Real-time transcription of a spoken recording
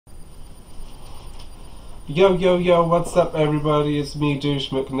Yo yo yo, what's up everybody, it's me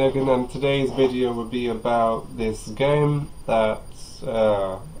Douche McNuggan, and today's video will be about this game that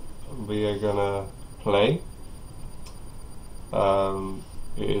we are gonna play.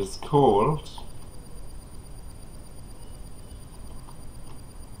 It is called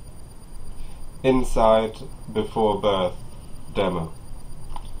Inside Before Birth Demo.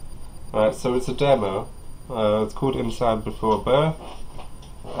 Right, so it's a demo, it's called Inside Before Birth,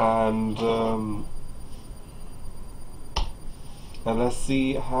 and let's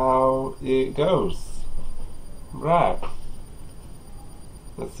see how it goes. Right.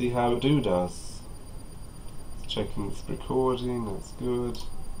 Let's see how it does. Checking it's recording, that's good.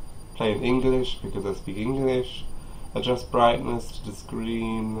 Play in English because I speak English. Adjust brightness to the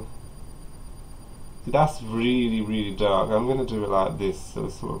screen. See, that's really dark. I'm going to do it like this, so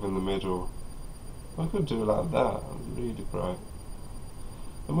it's sort of in the middle. I could do it like that, it's really bright.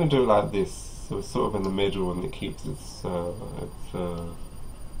 I'm going to do it like this, so it's sort of in the middle and it keeps its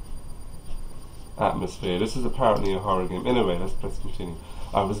atmosphere. This is apparently a horror game. Anyway, let's press continue.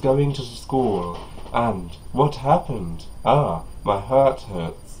 I was going to school, and what happened? Ah, my heart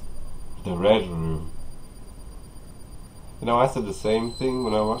hurts. The Red Room. You know, I said the same thing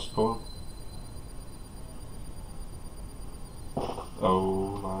when I watched porn.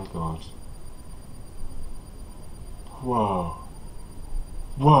 Oh my god. Whoa.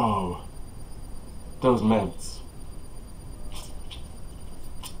 Whoa. Those meds.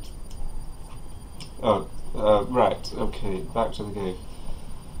 Oh, right, okay, back to the game.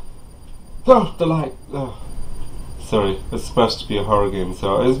 Oh, the light! Oh. Sorry, it's supposed to be a horror game,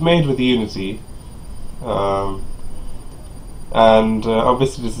 so it's made with Unity.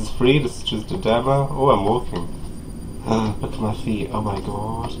 Obviously this is free, this is just a demo. Oh, I'm walking. Look at my feet, oh my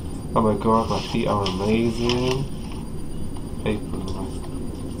god. Oh my god, my feet are amazing. Paper.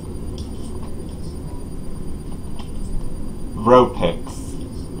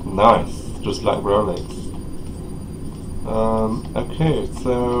 Ropex. Nice, just like Rolex. Okay,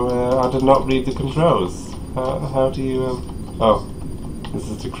 so I did not read the controls. How do you, oh, this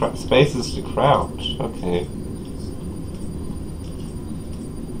is to space is to crouch, okay.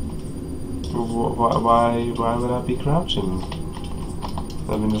 Why would I be crouching?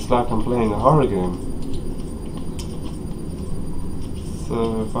 I mean, it's like I'm playing a horror game.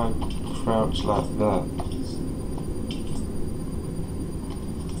 So if I crouch like that.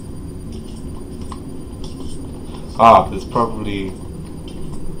 Ah, there's probably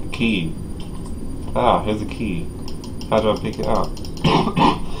a key. Ah, here's a key. How do I pick it up?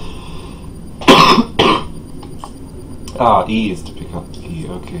 Ah, E is to pick up the key,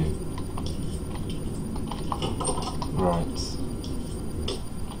 okay. Right.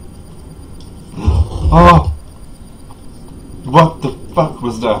 Oh! What the fuck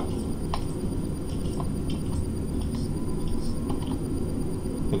was that?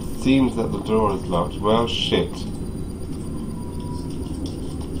 It seems that the door is locked. Well, shit.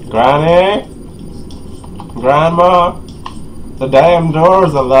 Granny? Grandma? The damn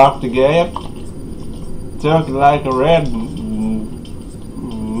doors are locked again. Took like a red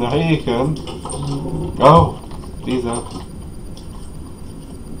Mohican. Oh, these open.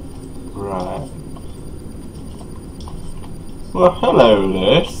 Right. Well, hello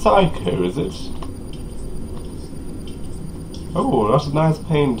there. Psycho, is it? Oh, that's a nice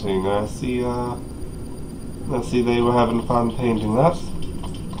painting. I see they were having fun painting that.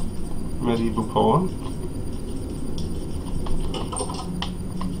 Medieval porn.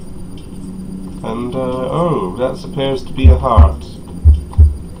 And, oh, that appears to be a heart.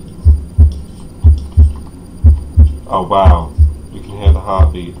 Oh, wow. You can hear the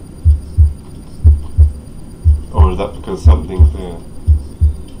heartbeat. Or is that because something's there?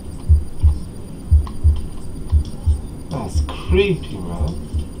 That's creepy, man.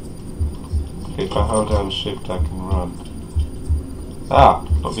 Okay, if I hold down shift I can run. Ah,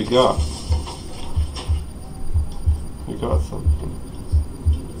 what we got? We got something.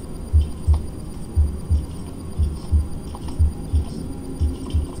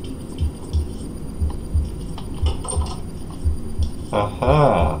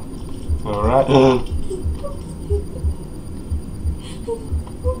 Aha! Alright.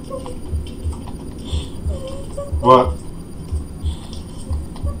 What?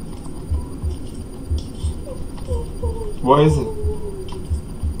 What is it?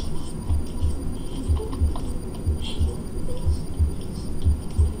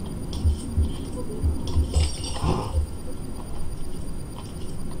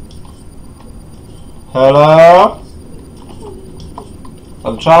 Hello?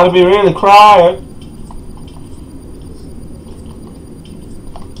 I'm trying to be really quiet.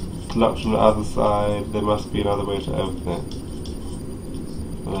 It's locked from the other side. There must be another way to open it.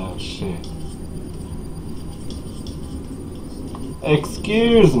 Oh shit.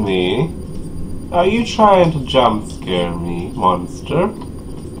 Excuse me? Are you trying to jump scare me, monster?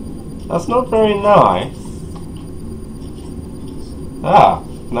 That's not very nice. Ah,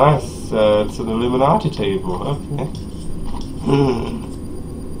 nice. It's an Illuminati table. Okay.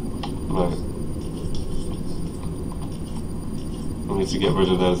 Right. I need to get rid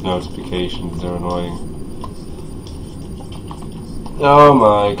of those notifications. They're annoying. Oh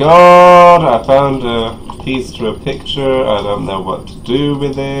my god! I found a piece to a picture. I don't know what to do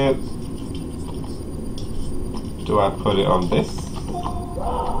with it. Do I put it on this?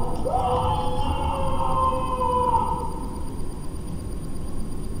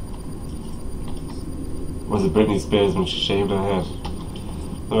 Was it Britney Spears when she shaved her head?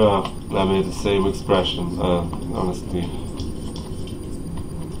 Oh, I made the same expression, honestly.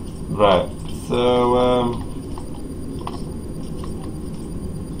 Right, so,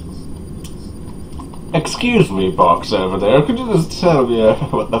 excuse me, box over there, could you just tell me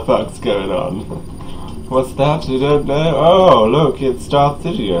what the fuck's going on? What's that? You don't know? Oh, look, it's Darth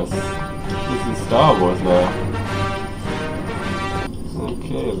Sidious. This is Star Wars now.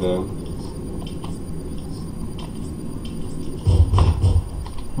 Okay, then.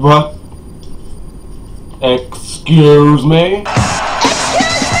 What? Excuse me?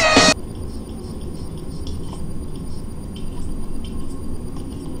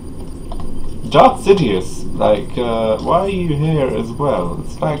 Darth Sidious, like, why are you here as well?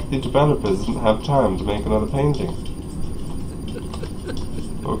 It's like the developers didn't have time to make another painting.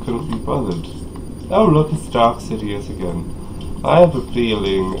 Or couldn't be bothered. Oh look, it's Darth Sidious again. I have a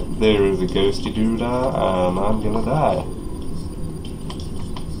feeling there is a ghosty doodah and I'm gonna die.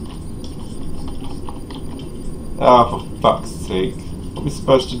 Oh, for fuck's sake. What are we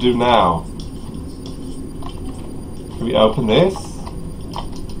supposed to do now? Can we open this?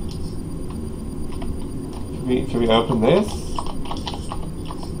 Can we open this?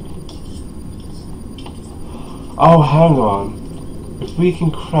 Oh, hang on. If we can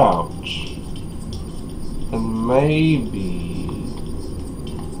crouch, then maybe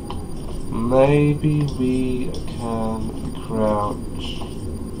we can crouch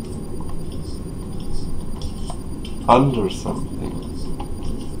under something.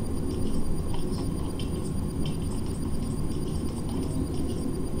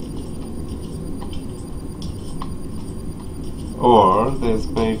 Or there's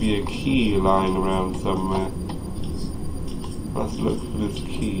maybe a key lying around somewhere. Let's look for this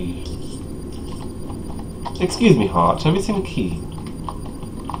key. Excuse me, heart, have you seen a key?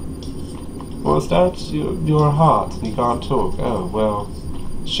 What's that? You're a heart and you can't talk. Oh, well,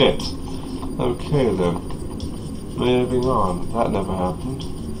 shit. Okay then. Moving on. That never happened.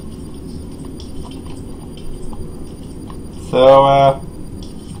 So,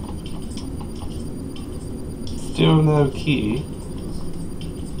 still no key.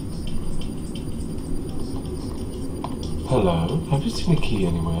 Hello? Have you seen a key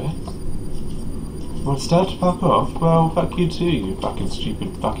anywhere? What's that? Fuck off? Well, fuck you too, you fucking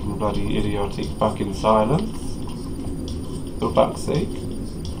stupid, fucking bloody idiotic fucking silence. For fuck's sake.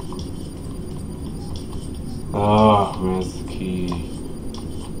 Ah, where's the key?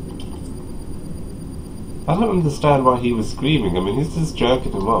 I don't understand why he was screaming. I mean, he's just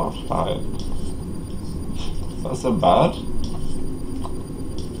jerking him off. Like, is that so bad?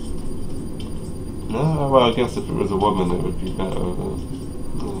 No, well, I guess if it was a woman, it would be better. Anyway.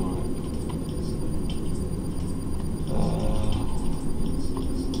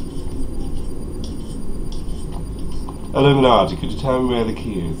 Illuminati, could you tell me where the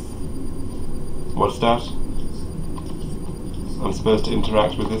key is? What's that? I'm supposed to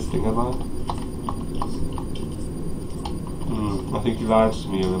interact with this thing, am I? I think you lied to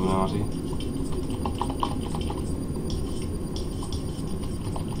me, Illuminati.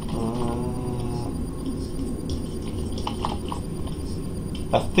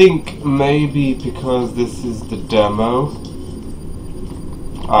 I think maybe because this is the demo,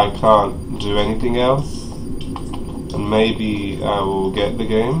 I can't do anything else, and maybe I will get the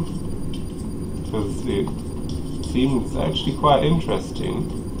game, because it seems actually quite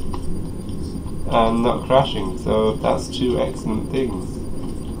interesting and not crashing, so that's two excellent things.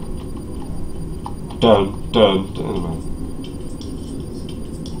 Anyway.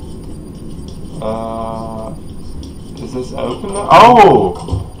 Is this open now?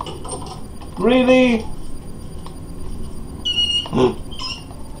 Oh! Really?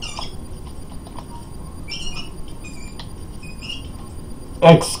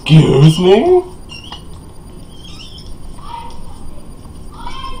 Excuse me?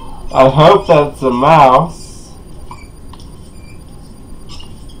 I hope that's a mouse.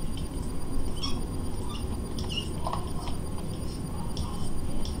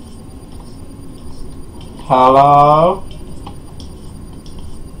 Hello?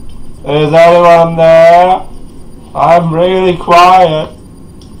 Is anyone there? I'm really quiet.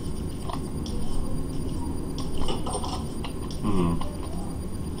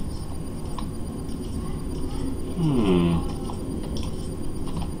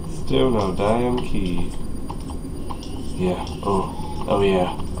 Still no damn key. Yeah, oh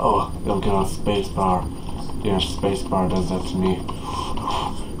yeah. Oh, I'm getting on spacebar. Yeah, spacebar does that to me.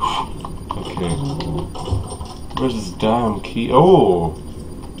 Okay. Where's this damn key? Oh!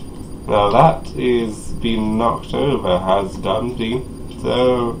 Now that is being knocked over, has done been.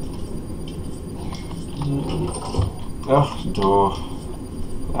 So... oh, door.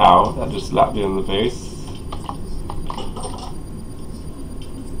 Ow, that just slapped me on the face.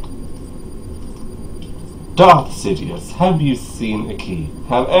 Darth Sidious, have you seen a key?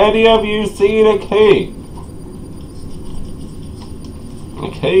 Have any of you seen a key?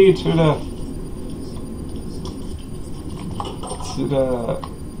 A key to the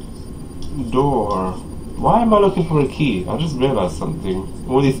door. Why am I looking for a key? I just realized something.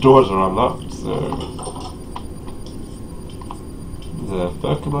 All these doors are unlocked, so... the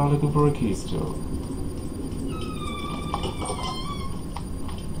fuck am I looking for a key still?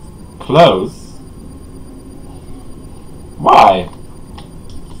 Close? Why?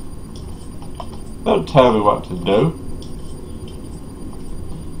 Don't tell me what to do.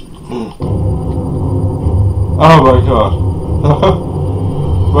 Oh my god.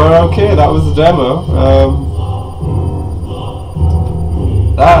 Well, okay, that was the demo.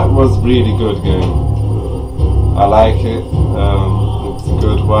 That was really good game. I like it. It's a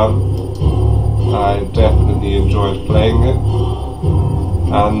good one. I definitely enjoyed playing it.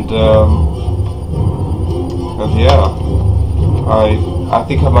 And yeah. I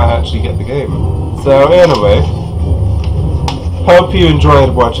think I might actually get the game. So anyway, hope you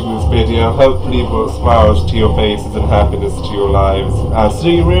enjoyed watching this video. Hopefully it brought smiles to your faces and happiness to your lives. I'll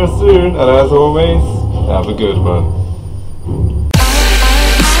see you real soon, and as always, have a good one.